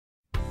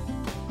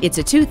It's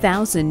a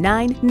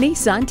 2009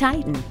 Nissan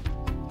Titan.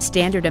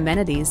 Standard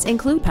amenities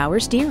include power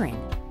steering,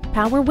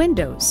 power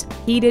windows,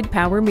 heated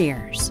power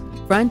mirrors,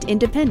 front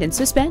independent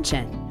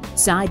suspension,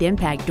 side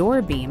impact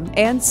door beam,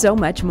 and so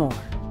much more.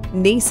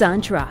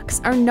 Nissan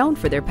trucks are known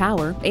for their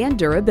power and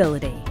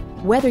durability.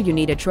 Whether you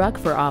need a truck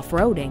for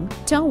off-roading,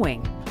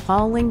 towing,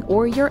 hauling,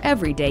 or your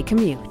everyday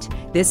commute,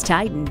 this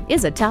Titan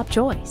is a top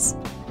choice.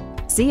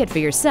 See it for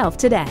yourself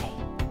today.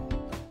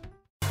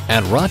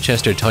 At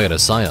Rochester Toyota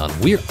Scion,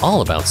 we're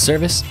all about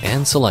service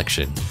and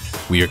selection.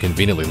 We are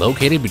conveniently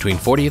located between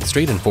 40th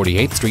Street and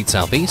 48th Street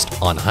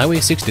Southeast on Highway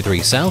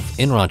 63 South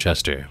in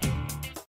Rochester.